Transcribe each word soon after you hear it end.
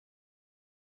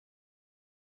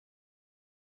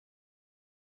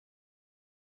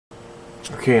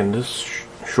Okay, in this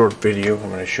short video I'm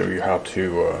going to show you how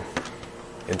to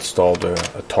install the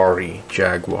Atari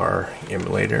Jaguar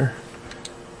emulator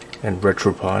and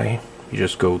Retropie. You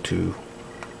just go to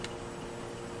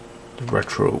the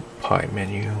Retropie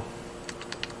menu,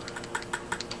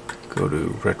 go to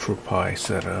Retropie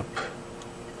setup,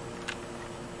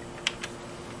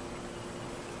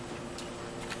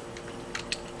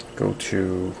 go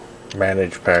to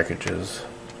manage packages,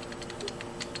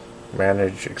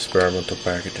 manage experimental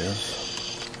packages,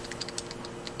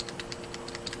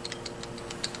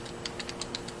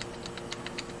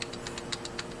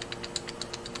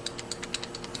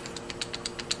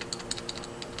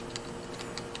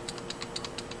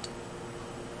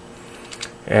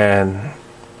 and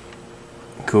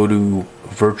go to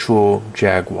Virtual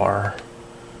Jaguar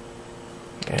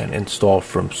and install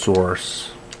from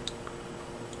source.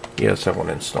 Yes, I want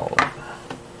to install it.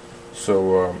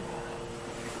 So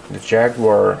the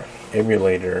Jaguar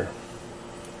emulator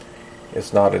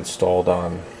is not installed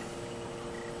on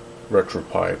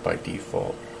Retropie by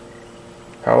default.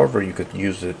 However, you could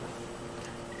use it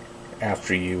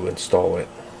after you install it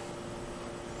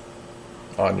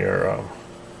on your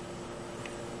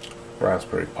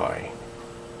Raspberry Pi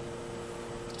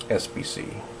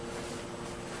SBC.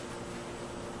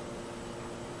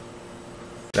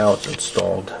 Now it's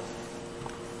installed.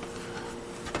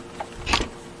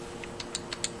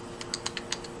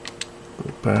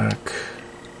 Go back,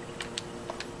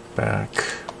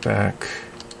 back,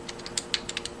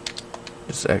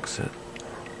 just exit.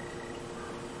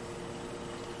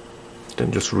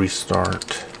 Then just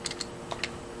restart.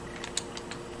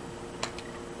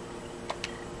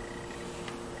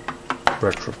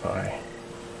 Retropie.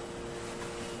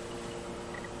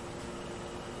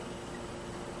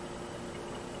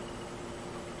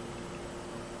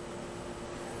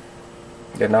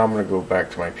 And now I'm going to go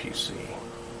back to my PC.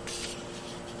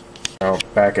 Now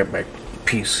back at my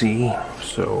PC,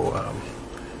 so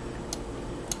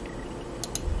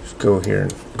just go here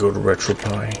and go to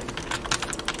Retropie.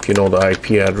 If you know the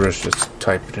IP address, just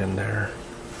type it in there.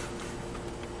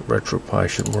 Retropie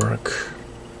should work.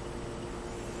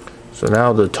 So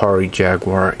now the Atari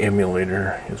Jaguar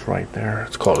emulator is right there.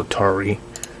 It's called Atari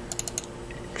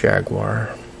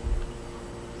Jaguar.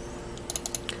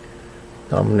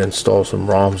 Now I'm going to install some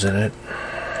ROMs in it.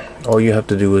 All you have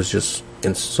to do is just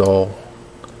install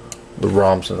the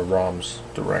ROMs in the ROMs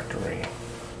directory.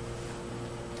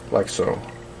 Like so.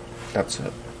 That's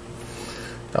it.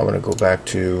 Now I'm going to go back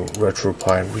to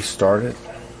Retropie and restart it.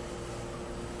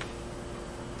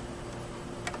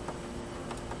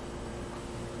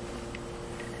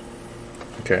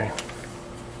 Okay.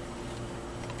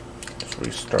 Just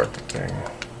restart the thing.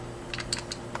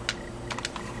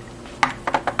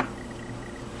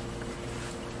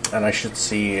 And I should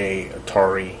see a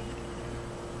Atari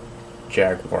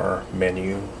Jaguar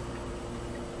menu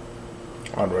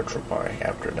on Retropie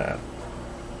after that.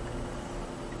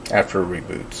 After it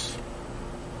reboots.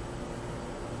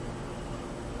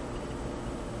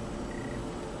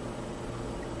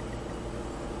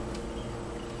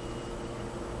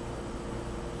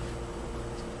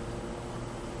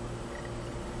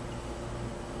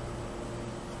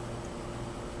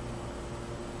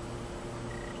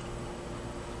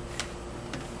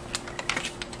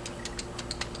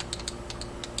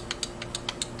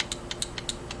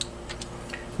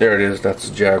 There it is, that's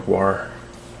the Jaguar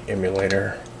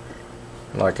emulator.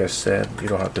 Like I said, you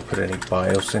don't have to put any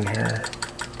BIOS in here.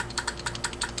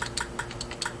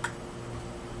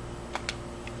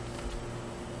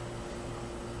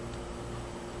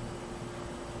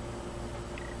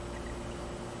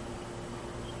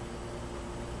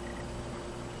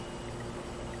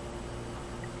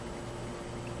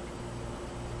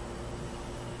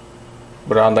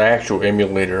 But on the actual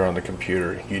emulator on the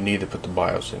computer, you need to put the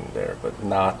BIOS in there, but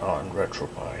not on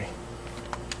Retropie.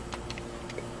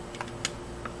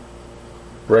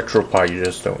 Retropie, you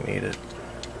just don't need it.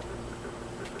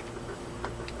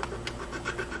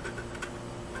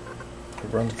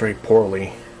 It runs very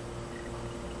poorly.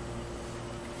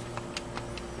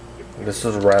 This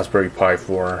is a Raspberry Pi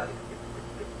 4.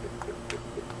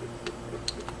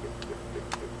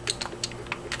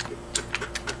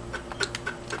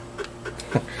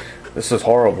 This is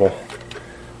horrible.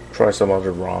 Try some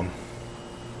other ROM.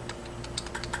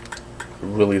 It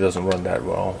really doesn't run that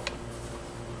well.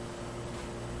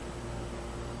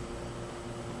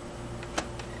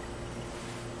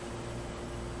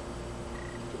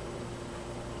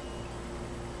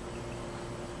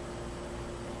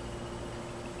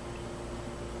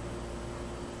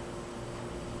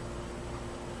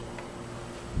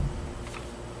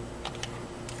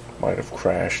 Might have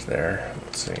crashed there.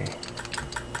 Let's see.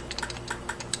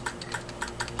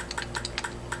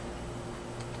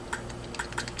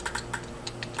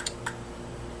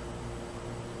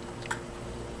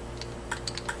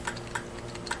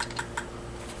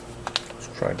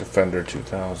 try Defender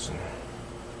 2000.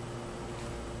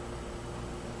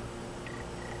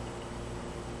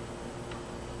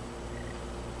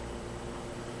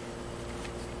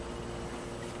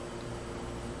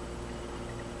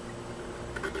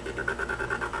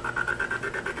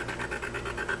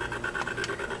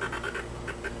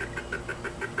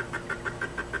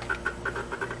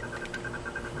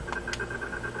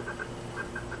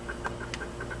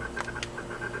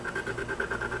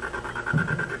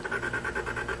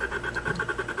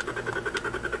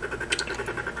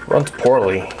 Runs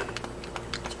poorly.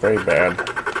 It's very bad.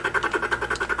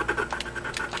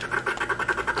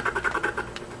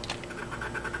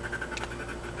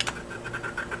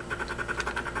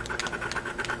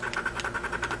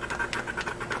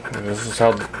 And this is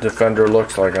how the Defender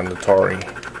looks like on the Atari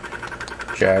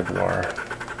Jaguar.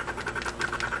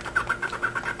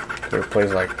 It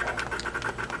plays like...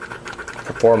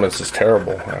 Performance is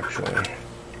terrible, actually.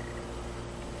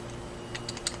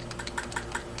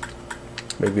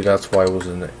 Maybe that's why it was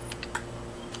in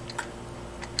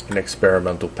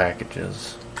experimental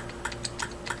packages.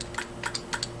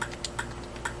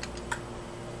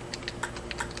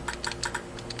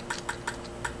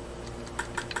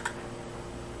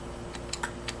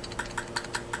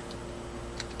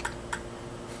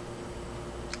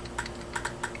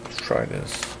 Let's try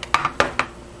this.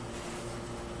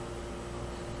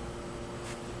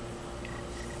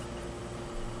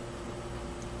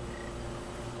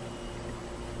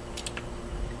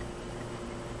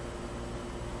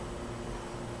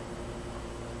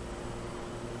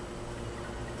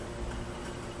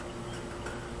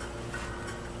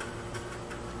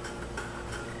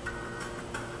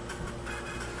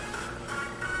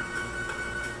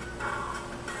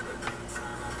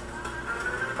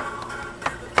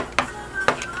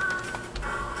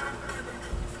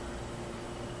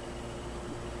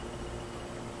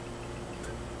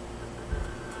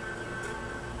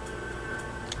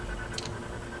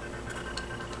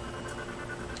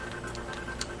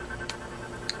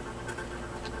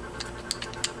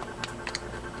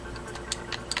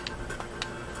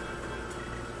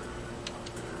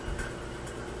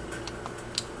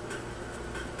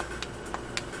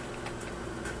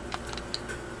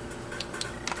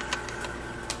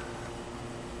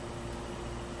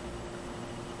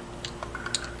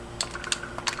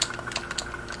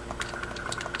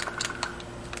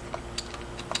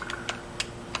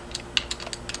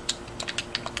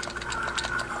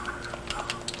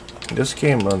 This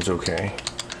game runs okay.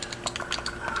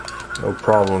 No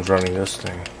problems running this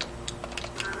thing.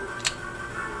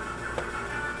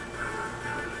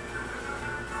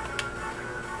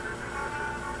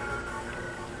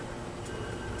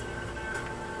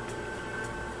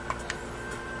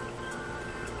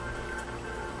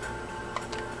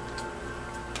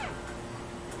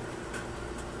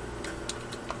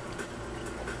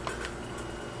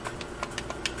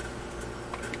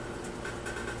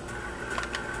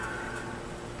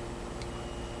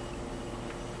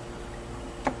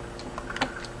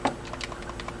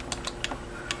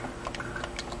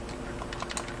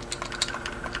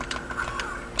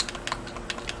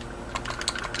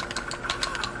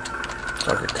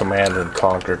 Like a command and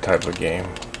conquer type of game.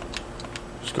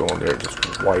 Just go in there,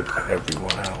 just wipe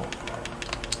everyone out.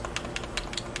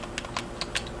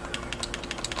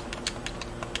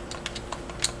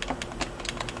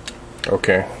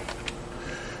 Okay.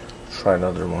 Try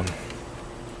another one.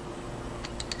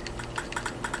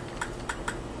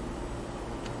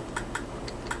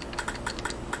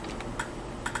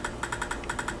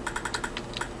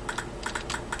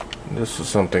 This is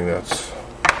something that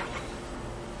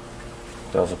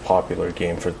was a popular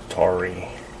game for the Atari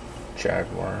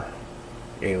Jaguar.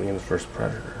 Aliens vs.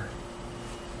 Predator.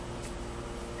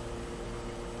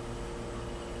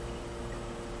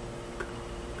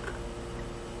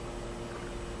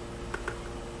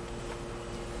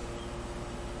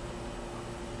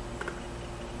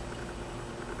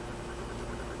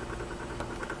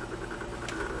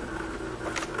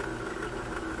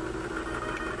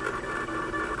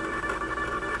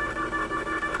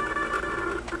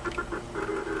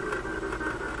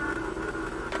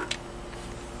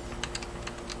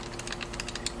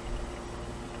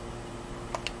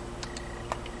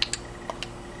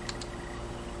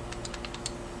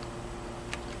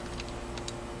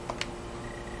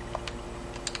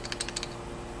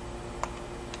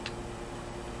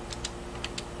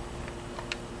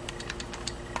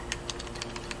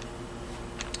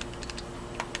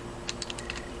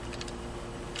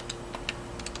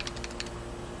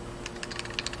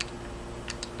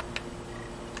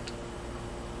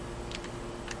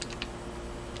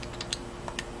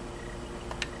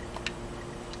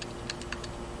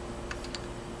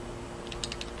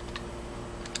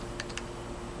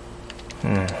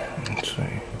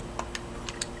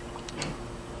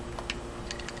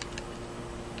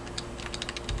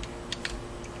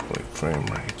 frame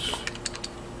rates.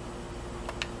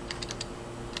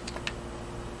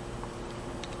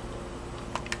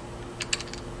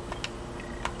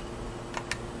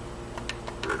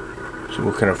 So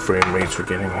what kind of frame rates we're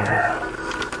getting here?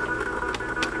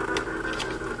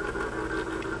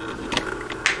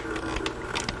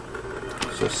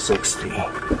 So 60,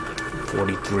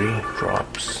 43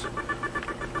 drops.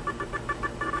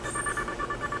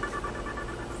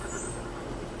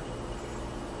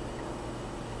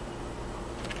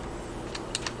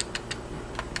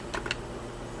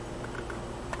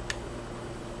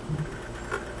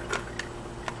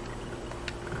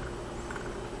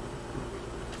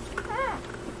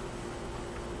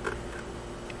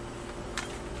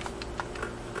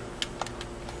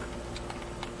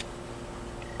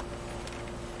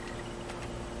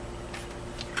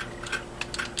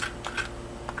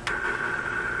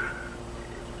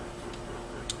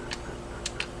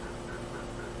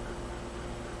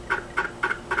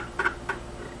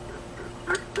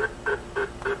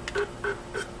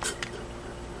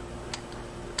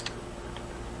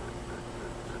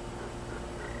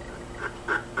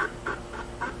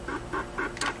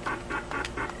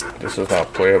 This is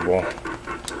not playable.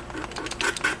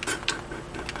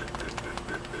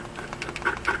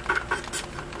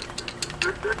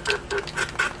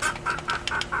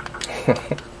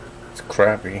 It's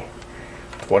crappy.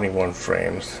 21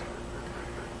 frames.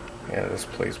 Yeah, this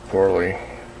plays poorly.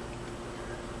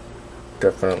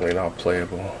 Definitely not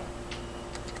playable.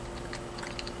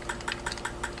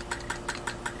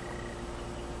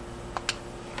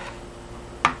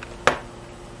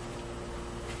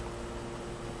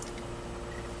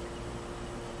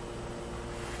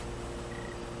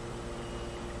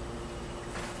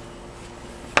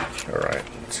 Alright,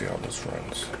 let's see how this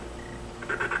runs.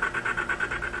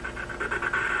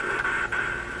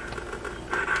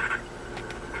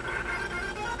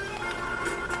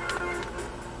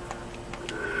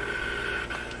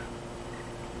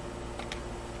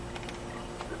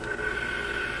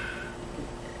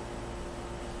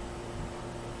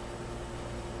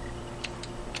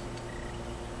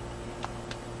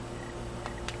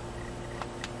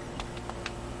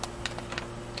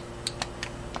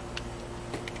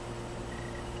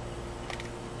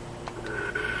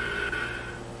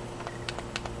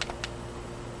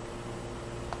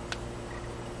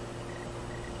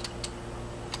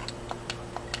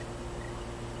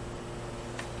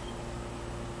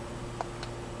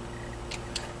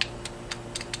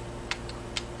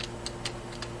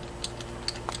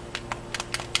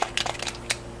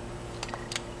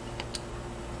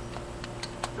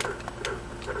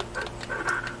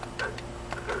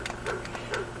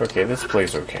 Okay, this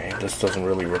plays okay. This doesn't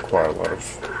really require a lot of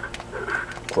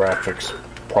graphics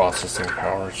processing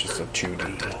power. It's just a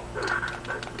 2D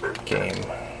game.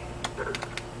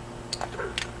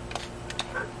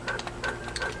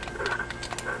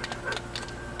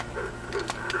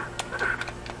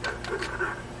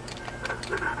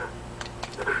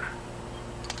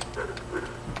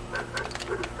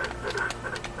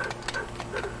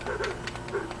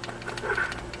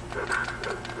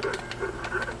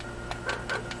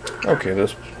 Okay,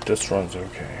 this runs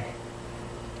okay.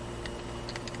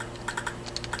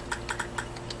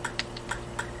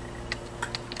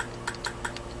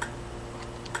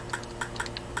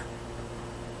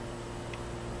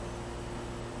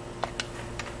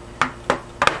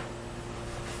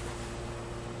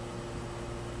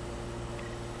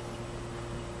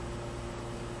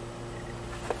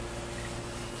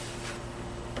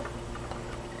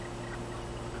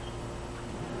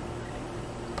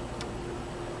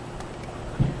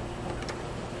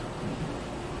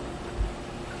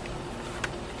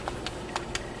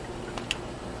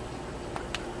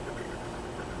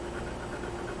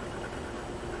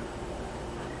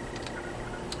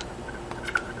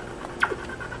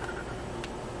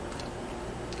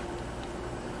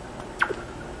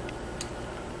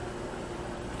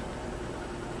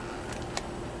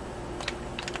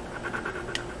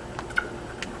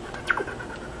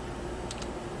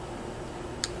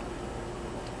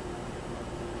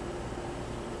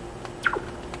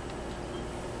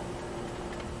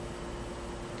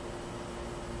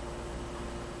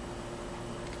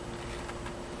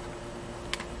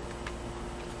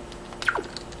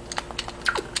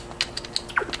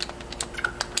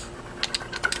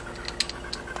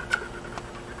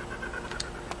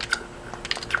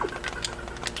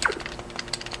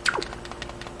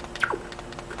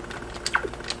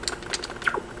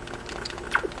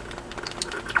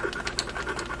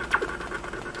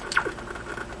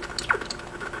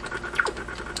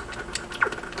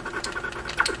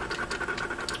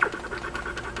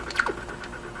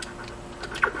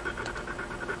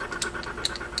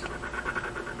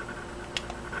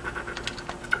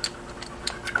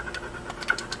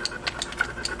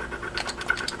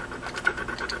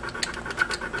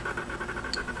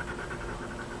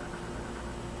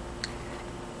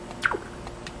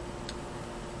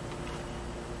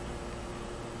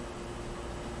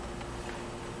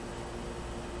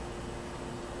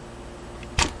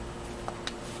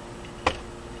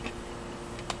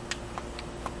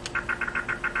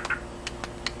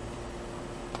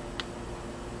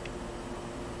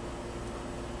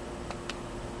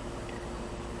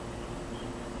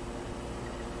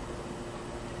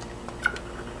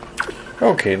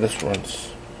 Okay, this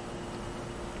runs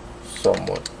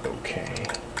somewhat okay.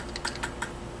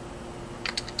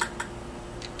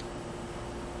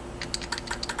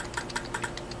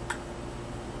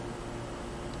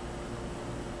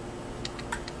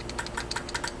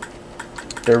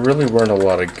 There really weren't a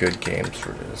lot of good games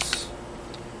for this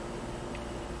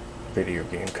video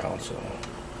game console.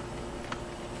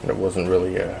 And it wasn't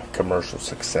really a commercial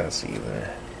success either.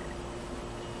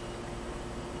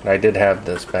 And I did have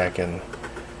this back in,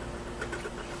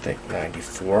 I think,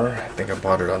 '94. I think I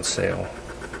bought it on sale.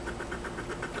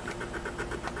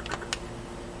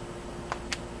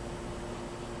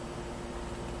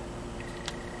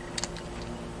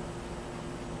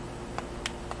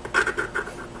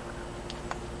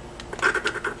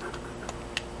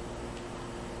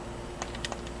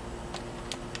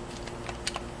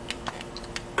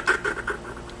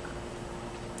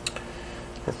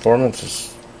 Performance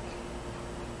is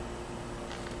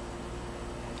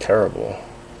terrible.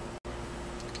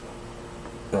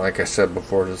 Like I said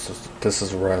before, this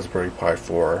is a Raspberry Pi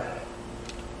 4.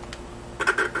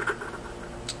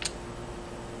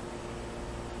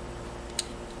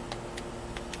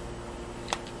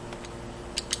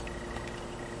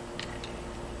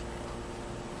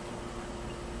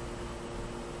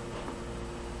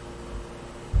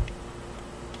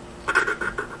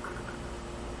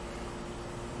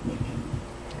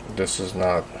 This is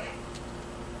not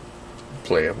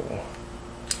playable.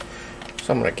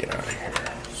 So I'm gonna get out of here.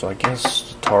 So I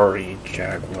guess Atari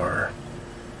Jaguar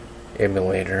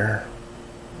emulator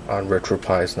on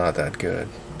Retropie is not that good.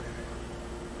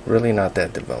 Really not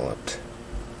that developed.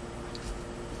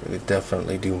 We could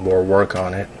definitely do more work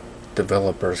on it.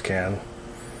 Developers can,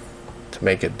 to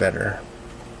make it better.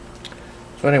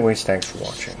 So anyways, thanks for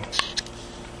watching.